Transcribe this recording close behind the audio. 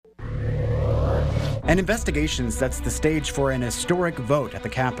An investigation sets the stage for an historic vote at the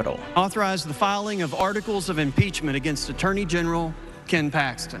Capitol. Authorized the filing of articles of impeachment against Attorney General Ken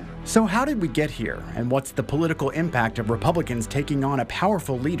Paxton. So how did we get here, and what's the political impact of Republicans taking on a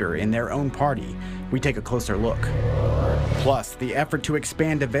powerful leader in their own party? We take a closer look. Plus, the effort to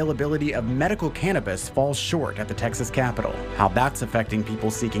expand availability of medical cannabis falls short at the Texas Capitol, how that's affecting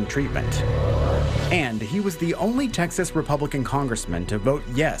people seeking treatment. And he was the only Texas Republican congressman to vote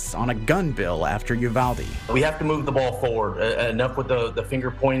yes on a gun bill after Uvalde. We have to move the ball forward. Enough with the finger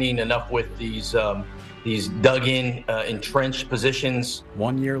pointing, enough with these dug-in, entrenched positions.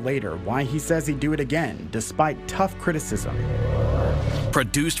 1 year later, why he says he'd do it again, despite tough criticism.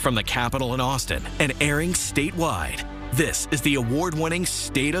 Produced from the Capitol in Austin and airing statewide, this is the award-winning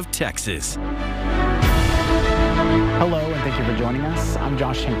State of Texas. Hello, and thank you for joining us. I'm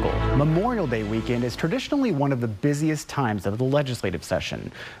Josh Hinkle. Memorial Day weekend is traditionally one of the busiest times of the legislative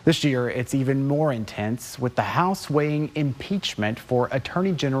session. This year, it's even more intense, with the House weighing impeachment for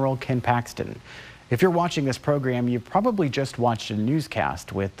Attorney General Ken Paxton. If you're watching this program, you've probably just watched a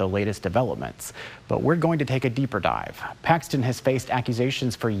newscast with the latest developments, but we're going to take a deeper dive. Paxton has faced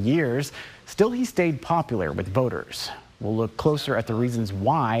accusations for years, still he stayed popular with voters. We'll look closer at the reasons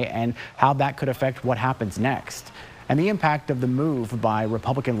why and how that could affect what happens next, and the impact of the move by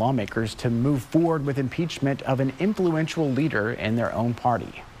Republican lawmakers to move forward with impeachment of an influential leader in their own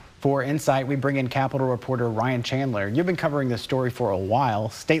party. For insight, we bring in Capitol reporter Ryan Chandler. You've been covering this story for a while.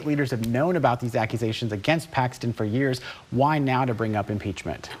 State leaders have known about these accusations against Paxton for years. Why now to bring up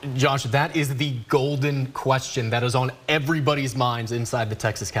impeachment? Josh, that is the golden question that is on everybody's minds inside the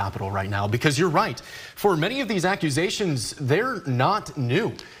Texas Capitol right now, because you're right. For many of these accusations, they're not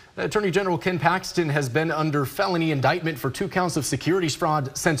new. Attorney General Ken Paxton has been under felony indictment for 2 counts of securities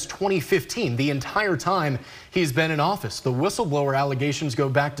fraud since 2015, the entire time he's been in office. The whistleblower allegations go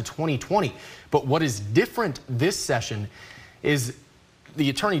back to 2020. But what is different this session is the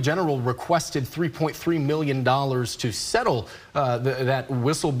Attorney General requested $3.3 million to settle that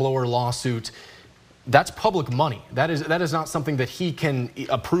whistleblower lawsuit. That's public money. That is not something that he can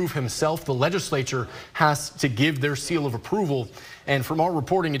approve himself. The legislature has to give their seal of approval. And from our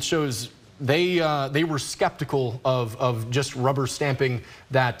reporting, it shows they were skeptical of just rubber stamping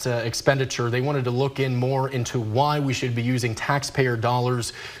that expenditure. They wanted to look in more into why we should be using taxpayer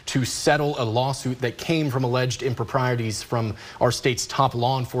dollars to settle a lawsuit that came from alleged improprieties from our state's top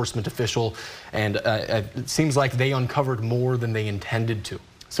law enforcement official. And it seems like they uncovered more than they intended to.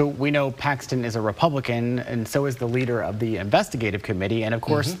 So we know Paxton is a Republican, and so is the leader of the investigative committee, and of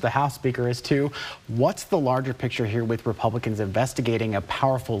course the House Speaker is too. What's the larger picture here with Republicans investigating a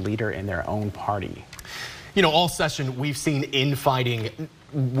powerful leader in their own party? You know, all session we've seen infighting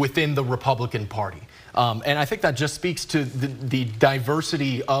within the Republican Party. And I think that just speaks to the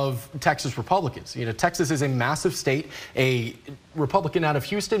diversity of Texas Republicans. You know, Texas is a massive state. A Republican out of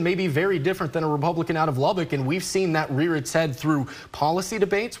Houston may be very different than a Republican out of Lubbock, and we've seen that rear its head through policy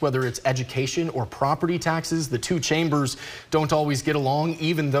debates, whether it's education or property taxes. The two chambers don't always get along,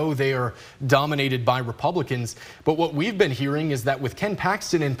 even though they are dominated by Republicans. But what we've been hearing is that with Ken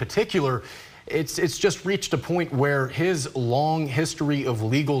Paxton in particular, it's just reached a point where his long history of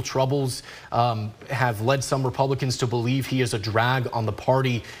legal troubles have led some Republicans to believe he is a drag on the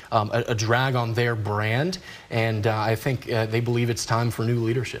party, a drag on their brand. And I think they believe it's time for new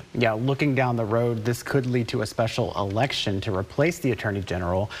leadership. Yeah, looking down the road, this could lead to a special election to replace the Attorney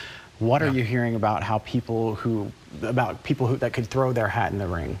General. What are you hearing about people that could throw their hat in the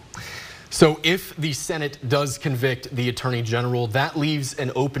ring? So if the Senate does convict the Attorney General, that leaves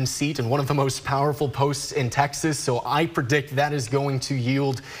an open seat in one of the most powerful posts in Texas. So I predict that is going to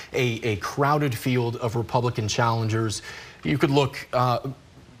yield a crowded field of Republican challengers. You could look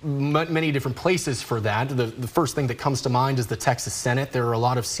many different places for that. The first thing that comes to mind is the Texas Senate. There are a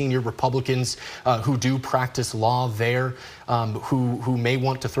lot of senior Republicans who do practice law there, who may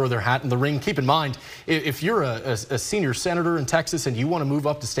want to throw their hat in the ring. Keep in mind, if you're a senior senator in Texas and you want to move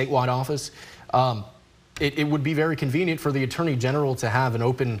up to statewide office, it would be very convenient for the Attorney General to have an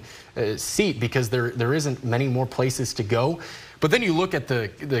open seat, because there isn't many more places to go. But then you look at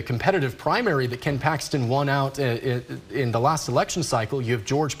the competitive primary that Ken Paxton won out in the last election cycle. You have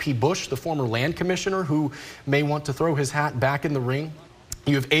George P. Bush, the former land commissioner, who may want to throw his hat back in the ring.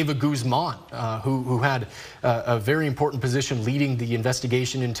 You have Eva Guzman, who had a very important position leading the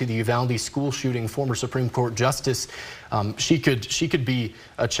investigation into the Uvalde school shooting, former Supreme Court justice. She could be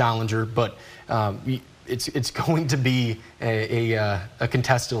a challenger, but it's going to be a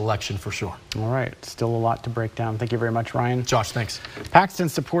contested election for sure. All right, still a lot to break down. Thank you very much, Ryan. Josh, thanks. Paxton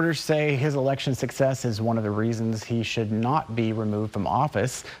supporters say his election success is one of the reasons he should not be removed from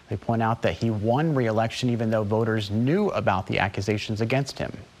office. They point out that he won re-election even though voters knew about the accusations against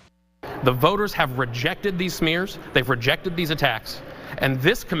him. The voters have rejected these smears, they've rejected these attacks, and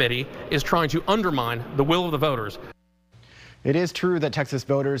this committee is trying to undermine the will of the voters. It is true that Texas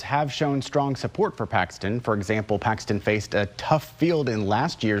voters have shown strong support for Paxton. For example, Paxton faced a tough field in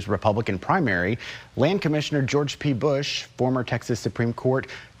last year's Republican primary. Land Commissioner George P. Bush, former Texas Supreme Court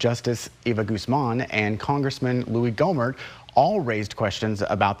Justice Eva Guzman, and Congressman Louis Gohmert all raised questions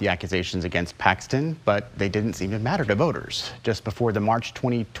about the accusations against Paxton, but they didn't seem to matter to voters. Just before the March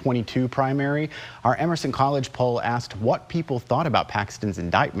 2022 primary, our Emerson College poll asked what people thought about Paxton's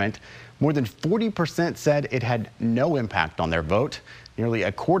indictment. More than 40% said it had no impact on their vote. Nearly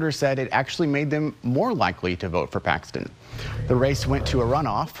a quarter said it actually made them more likely to vote for Paxton. The race went to a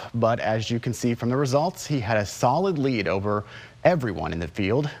runoff, but as you can see from the results, he had a solid lead over everyone in the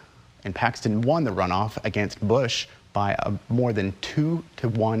field, and Paxton won the runoff against Bush by a more than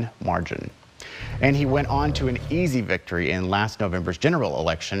 2-to-1 margin. And he went on to an easy victory in last November's general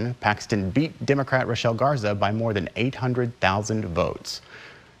election. Paxton beat Democrat Rochelle Garza by more than 800,000 votes.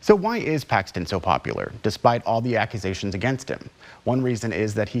 So why is Paxton so popular, despite all the accusations against him? One reason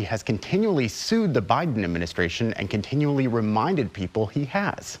is that he has continually sued the Biden administration and continually reminded people he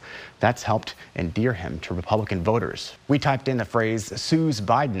has. That's helped endear him to Republican voters. We typed in the phrase "sues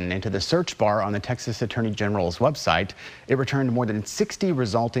Biden" into the search bar on the Texas Attorney General's website. It returned more than 60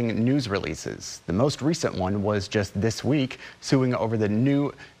 resulting news releases. The most recent one was just this week, suing over the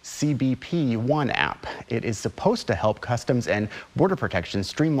new CBP One app. It is supposed to help Customs and Border Protection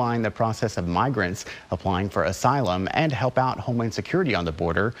streamline the process of migrants applying for asylum and help out Homeland Security on the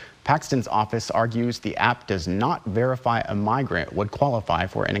border. Paxton's office argues the app does not verify a migrant would qualify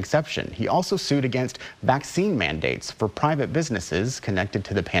for an exception. He also sued against vaccine mandates for private businesses connected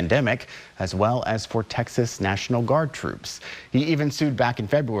to the pandemic, as well as for Texas National Guard troops. He even sued back in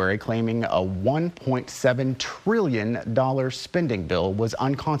February, claiming a $1.7 trillion spending bill was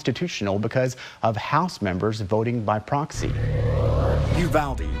unconstitutional because of House members voting by proxy.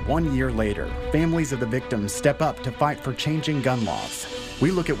 Uvalde, 1 year later, families of the victims step up to fight for changing gun laws. We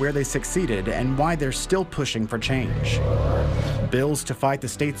look at where they succeeded and why they're still pushing for change. Bills to fight the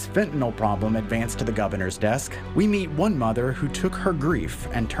state's fentanyl problem advanced to the governor's desk. We meet one mother who took her grief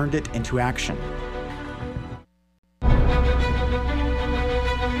and turned it into action.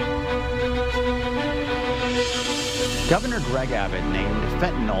 Governor Greg Abbott named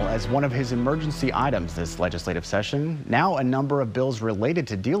fentanyl as one of his emergency items this legislative session. Now a number of bills related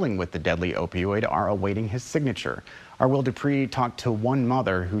to dealing with the deadly opioid are awaiting his signature. Our Will Dupree talked to one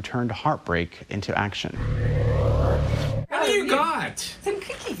mother who turned heartbreak into action. What do you got? Some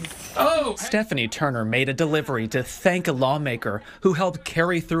cookies. Oh. Stephanie Turner made a delivery to thank a lawmaker who helped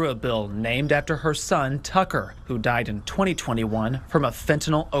carry through a bill named after her son, Tucker, who died in 2021 from a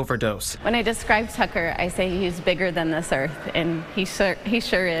fentanyl overdose. When I describe Tucker, I say he's bigger than this earth, and he sure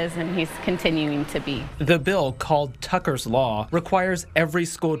is, and he's continuing to be. The bill, called Tucker's Law, requires every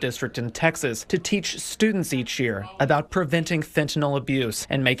school district in Texas to teach students each year about preventing fentanyl abuse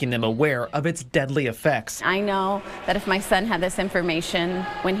and making them aware of its deadly effects. I know that if my son had this information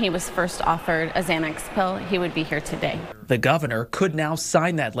when he was first offered a Xanax pill, he would be here today. The governor could now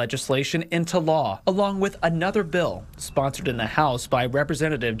sign that legislation into law, along with another bill sponsored in the House by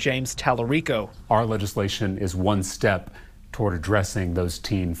Representative James Tallarico. Our legislation is one step toward addressing those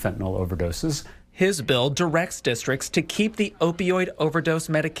teen fentanyl overdoses. His bill directs districts to keep the opioid overdose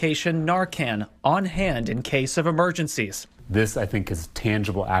medication Narcan on hand in case of emergencies. This, I think, is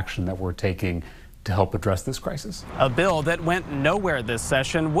tangible action that we're taking to help address this crisis. A bill that went nowhere this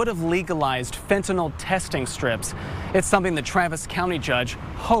session would have legalized fentanyl testing strips. It's something the Travis County judge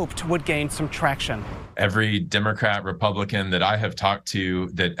hoped would gain some traction. Every Democrat, Republican that I have talked to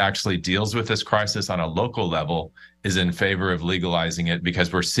that actually deals with this crisis on a local level is in favor of legalizing it,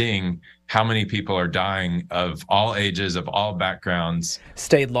 because we're seeing how many people are dying of all ages, of all backgrounds.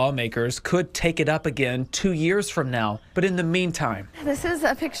 State lawmakers could take it up again 2 years from now, but in the meantime, This is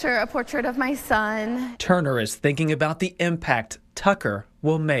a portrait of my son. Turner is thinking about the impact Tucker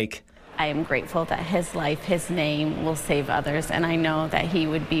will make. I am grateful that his life, his name will save others, and I know that he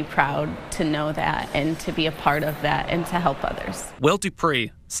would be proud to know that and to be a part of that and to help others. Will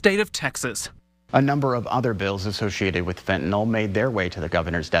Dupree, State of Texas. A number of other bills associated with fentanyl made their way to the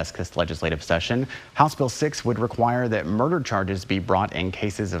governor's desk this legislative session. House Bill 6 would require that murder charges be brought in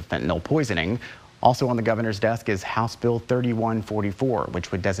cases of fentanyl poisoning. Also on the governor's desk is House Bill 3144,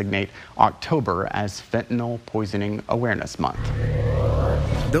 which would designate October as Fentanyl Poisoning Awareness Month.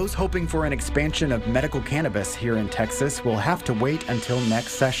 Those hoping for an expansion of medical cannabis here in Texas will have to wait until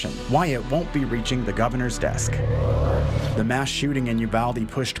next session. Why it won't be reaching the governor's desk. The mass shooting in Uvalde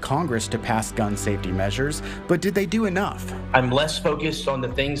pushed Congress to pass gun safety measures, but did they do enough? I'm less focused on the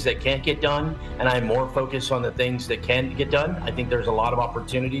things that can't get done, and I'm more focused on the things that can get done. I think there's a lot of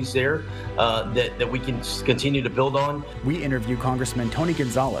opportunities there that we can continue to build on. We interview Congressman Tony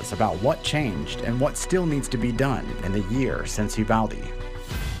Gonzalez about what changed and what still needs to be done in the year since Uvalde.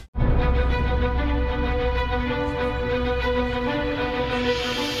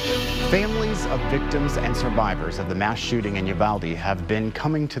 Families of victims and survivors of the mass shooting in Uvalde have been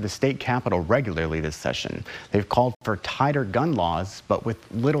coming to the state capitol regularly this session. They've called for tighter gun laws, but with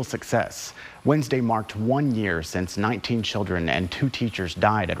little success. Wednesday marked 1 year since 19 children and 2 teachers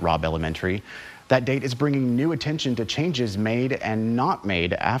died at Robb Elementary. That date is bringing new attention to changes made and not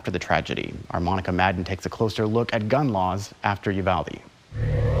made after the tragedy. Our Monica Madden takes a closer look at gun laws after Uvalde.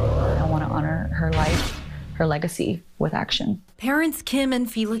 I want to honor her life, her legacy with action. Parents Kim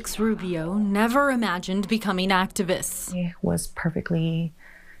and Felix Rubio never imagined becoming activists. I was perfectly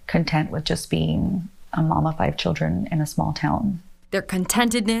content with just being a mom of 5 children in a small town. Their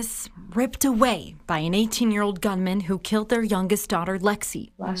contentedness ripped away by an 18-year-old gunman who killed their youngest daughter,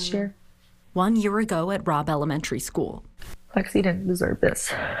 Lexi. Last year. 1 year ago at Robb Elementary School. Lexi didn't deserve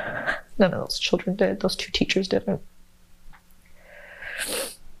this. None of those children did. Those 2 teachers didn't.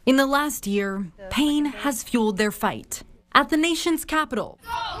 In the last year, pain has fueled their fight. At the nation's capital,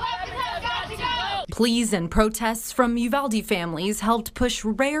 pleas and protests from Uvalde families helped push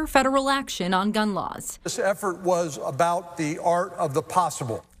rare federal action on gun laws. This effort was about the art of the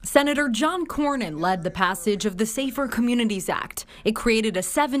possible. Senator John Cornyn led the passage of the Safer Communities Act. It created a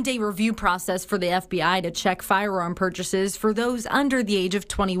 7-day review process for the FBI to check firearm purchases for those under the age of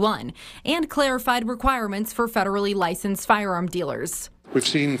 21 and clarified requirements for federally licensed firearm dealers. We've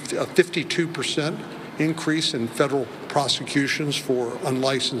seen a 52% increase in federal prosecutions for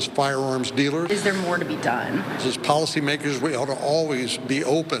unlicensed firearms dealers. Is there more to be done? As policymakers, we ought to always be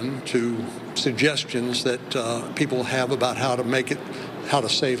open to suggestions that people have about how to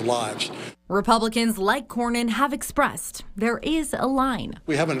save lives. Republicans like Cornyn have expressed there is a line.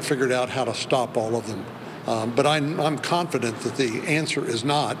 We haven't figured out how to stop all of them, but I'm confident that the answer is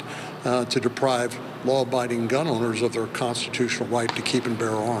not to deprive law-abiding gun owners of their constitutional right to keep and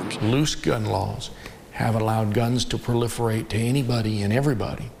bear arms. Loose gun laws have allowed guns to proliferate to anybody and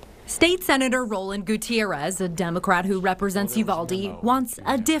everybody. State Senator Roland Gutierrez, a Democrat who represents Uvalde, wants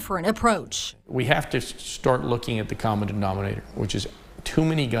a different approach. We have to start looking at the common denominator, which is too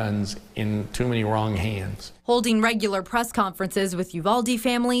many guns in too many wrong hands. Holding regular press conferences with Uvalde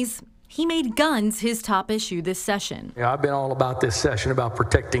families, he made guns his top issue this session. Yeah, I've been all about this session about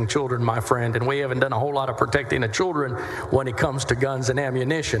protecting children, my friend, and we haven't done a whole lot of protecting the children when it comes to guns and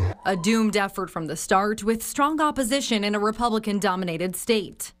ammunition. A doomed effort from the start with strong opposition in a Republican-dominated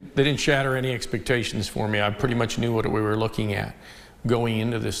state. They didn't shatter any expectations for me. I pretty much knew what we were looking at going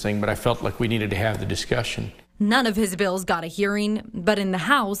into this thing, but I felt like we needed to have the discussion. None of his bills got a hearing, but in the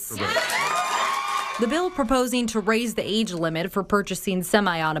House, the bill proposing to raise the age limit for purchasing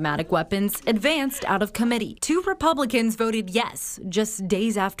semi-automatic weapons advanced out of committee. 2 Republicans voted yes, just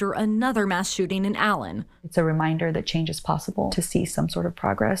days after another mass shooting in Allen. It's a reminder that change is possible. To see some sort of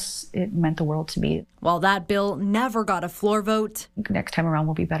progress, it meant the world to me. While that bill never got a floor vote, next time around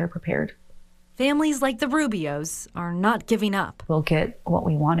we'll be better prepared. Families like the Rubios are not giving up. We'll get what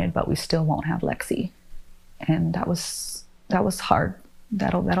we wanted, but we still won't have Lexi. And that was hard.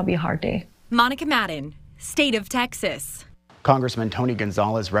 That'll be a hard day. Monica Madden, State of Texas. Congressman Tony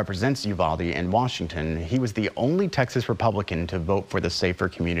Gonzalez represents Uvalde in Washington. He was the only Texas Republican to vote for the Safer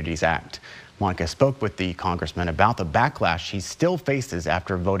Communities Act. Monica spoke with the congressman about the backlash he still faces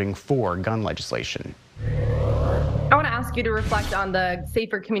after voting for gun legislation. I want to ask you to reflect on the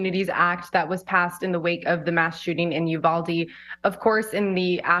Safer Communities Act that was passed in the wake of the mass shooting in Uvalde. Of course, in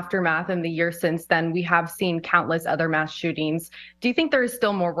the aftermath and the year since then, we have seen countless other mass shootings. Do you think there is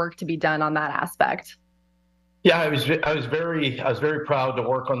still more work to be done on that aspect? Yeah, I was very proud to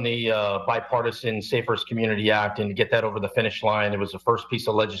work on the bipartisan Safer Community Act and to get that over the finish line. It was the first piece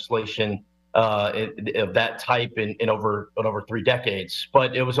of legislation of that type in over 3 decades,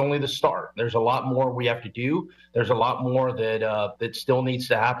 but it was only the start. There's a lot more we have to do. There's a lot more that still needs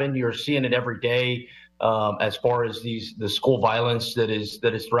to happen. You're seeing it every day. as far as the school violence that is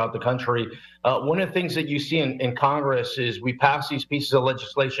throughout the country. One of the things that you see in Congress is we pass these pieces of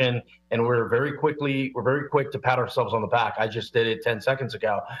legislation and we're very quick to pat ourselves on the back. I just did it 10 seconds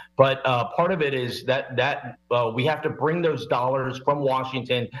ago. But part of it is that we have to bring those dollars from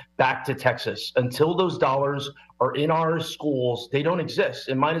Washington back to Texas. Until those dollars are in our schools, they don't exist.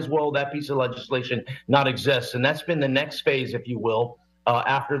 It might as well that piece of legislation not exist. And that's been the next phase, if you will,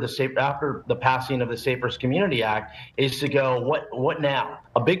 after the passing of the Safer Community Act, is to go, what now?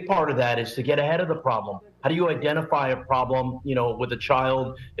 A big part of that is to get ahead of the problem. How do you identify a problem, with a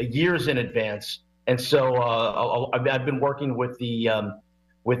child years in advance? And so I've been working with the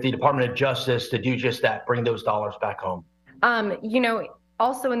Department of Justice to do just that, bring those dollars back home.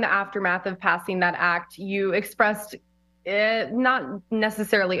 Also in the aftermath of passing that act, you expressed not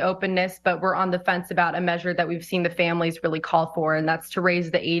necessarily openness, but we're on the fence about a measure that we've seen the families really call for, and that's to raise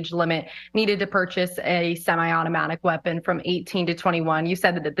the age limit needed to purchase a semi-automatic weapon from 18 to 21. You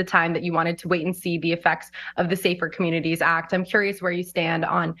said that at the time that you wanted to wait and see the effects of the Safer Communities Act. I'm curious where you stand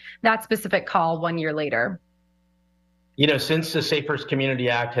on that specific call 1 year later. Since the Safer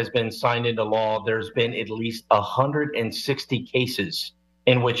Community Act has been signed into law, there's been at least 160 cases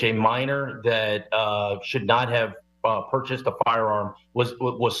in which a minor that should not have purchased a firearm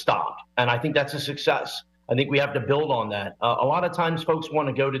was stopped. And I think that's a success. I think we have to build on that. A lot of times folks want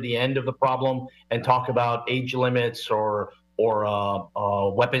to go to the end of the problem and talk about age limits or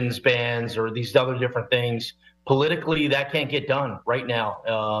weapons bans or these other different things. Politically, that can't get done right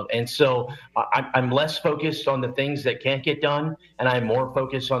now. And so I'm less focused on the things that can't get done, and I'm more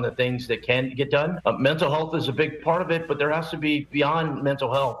focused on the things that can get done. Mental health is a big part of it, but there has to be, beyond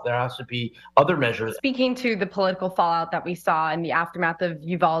mental health, there has to be other measures. Speaking to the political fallout that we saw in the aftermath of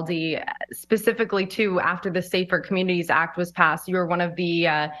Uvalde, specifically too, after the Safer Communities Act was passed, you were one of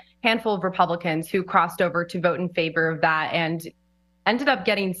the handful of Republicans who crossed over to vote in favor of that and ended up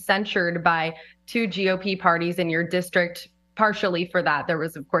getting censured by 2 GOP parties in your district, partially for that. There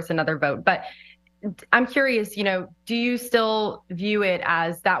was, of course, another vote. But I'm curious, do you still view it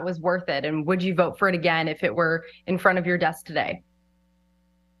as that was worth it? And would you vote for it again if it were in front of your desk today?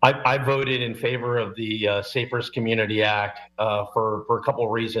 I voted in favor of the Safer Community Act for a couple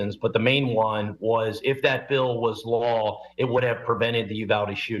of reasons. But the main one was, if that bill was law, it would have prevented the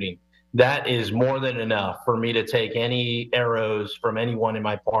Uvalde shooting. That is more than enough for me to take any arrows from anyone in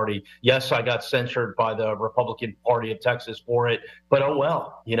my party. Yes, I got censured by the Republican Party of Texas for it, but oh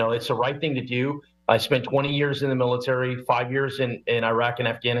well, it's the right thing to do. I spent 20 years in the military, 5 years in Iraq and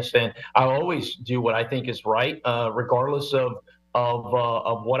Afghanistan. I always do what I think is right, regardless of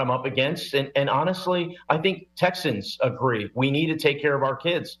what I'm up against. And honestly, I think Texans agree. We need to take care of our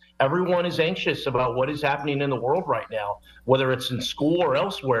kids. Everyone is anxious about what is happening in the world right now, whether it's in school or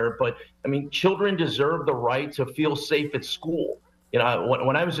elsewhere. But I mean, children deserve the right to feel safe at school.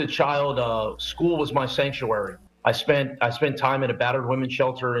 When I was a child, school was my sanctuary. I spent time at a battered women's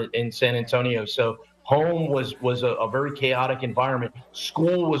shelter in San Antonio. So home was a very chaotic environment.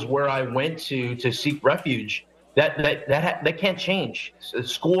 School was where I went to seek refuge. That can't change.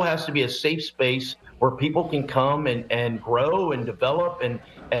 School has to be a safe space where people can come and grow and develop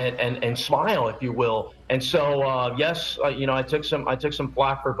and smile, if you will. And so, yes, I took some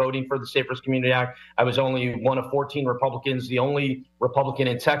flack for voting for the Safer Community Act. I was only one of 14 Republicans, the only Republican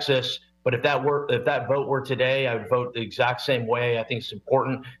in Texas. But if that vote were today, I would vote the exact same way. I think it's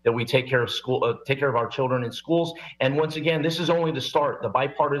important that we take care of our children in schools. And once again, this is only the start. The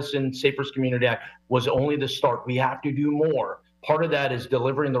bipartisan Safer Community Act was only the start. We have to do more. Part of that is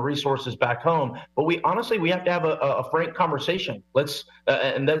delivering the resources back home. But we have to have a frank conversation. That's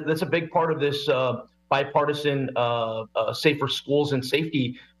a big part of this bipartisan Safer Schools and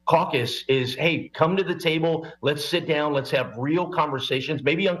Safety Caucus is, hey, come to the table. Let's sit down. Let's have real conversations,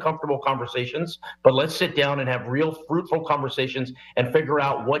 maybe uncomfortable conversations, but let's sit down and have real fruitful conversations and figure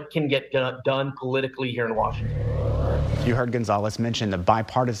out what can get done politically here in Washington. You heard Gonzalez mention the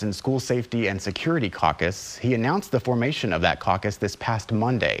Bipartisan School Safety and Security Caucus. He announced the formation of that caucus this past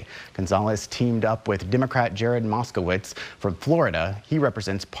Monday. Gonzalez teamed up with Democrat Jared Moskowitz from Florida. He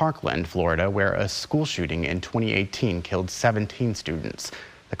represents Parkland, Florida, where a school shooting in 2018 killed 17 students.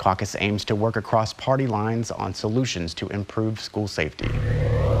 The caucus aims to work across party lines on solutions to improve school safety.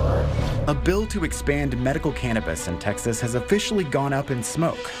 A bill to expand medical cannabis in Texas has officially gone up in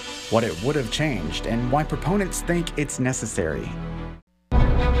smoke. What it would have changed and why proponents think it's necessary.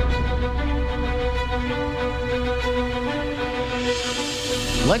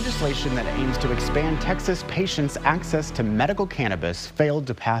 Legislation that aims to expand Texas patients' access to medical cannabis failed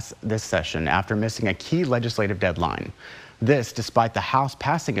to pass this session after missing a key legislative deadline. This despite the House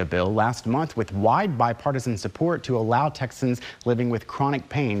passing a bill last month with wide bipartisan support to allow Texans living with chronic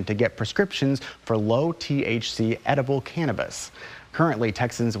pain to get prescriptions for low THC edible cannabis. Currently,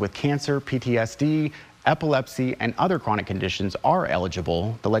 Texans with cancer, PTSD, epilepsy, and other chronic conditions are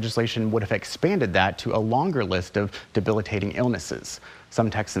eligible. The legislation would have expanded that to a longer list of debilitating illnesses. Some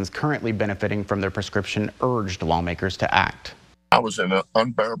Texans currently benefiting from their prescription urged lawmakers to act. I was in an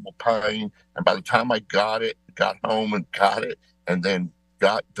unbearable pain, and by the time I got home and got it, and then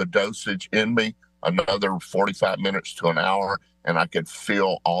got the dosage in me, another 45 minutes to an hour, and I could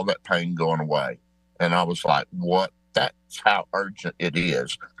feel all that pain going away. And I was like, what? That's how urgent it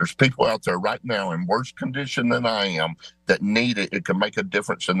is. There's people out there right now in worse condition than I am that need it. It can make a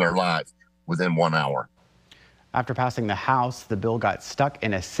difference in their life within 1 hour. After passing the House, the bill got stuck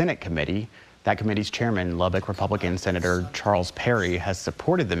in a Senate committee. That committee's chairman, Lubbock Republican Senator Charles Perry, has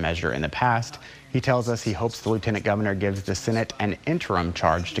supported the measure in the past. He tells us he hopes the lieutenant governor gives the Senate an interim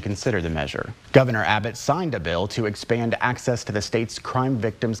charge to consider the measure. Governor Abbott signed a bill to expand access to the state's Crime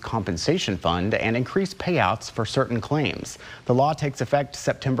Victims Compensation Fund and increase payouts for certain claims. The law takes effect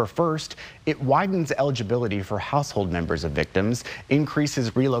September 1st. It widens eligibility for household members of victims,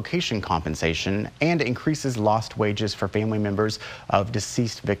 increases relocation compensation, and increases lost wages for family members of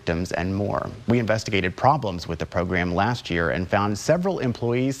deceased victims and more. We investigated problems with the program last year and found several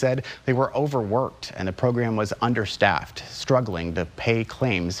employees said they were overworked and the program was understaffed, struggling to pay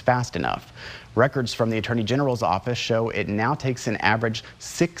claims fast enough. Records from the Attorney General's office show it now takes an average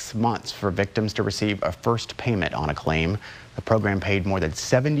 6 months for victims to receive a first payment on a claim. The program paid more than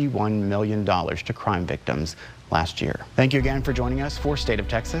 $71 million to crime victims last year. Thank you again for joining us for State of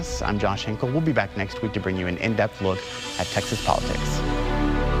Texas. I'm Josh Hinkle. We'll be back next week to bring you an in-depth look at Texas politics.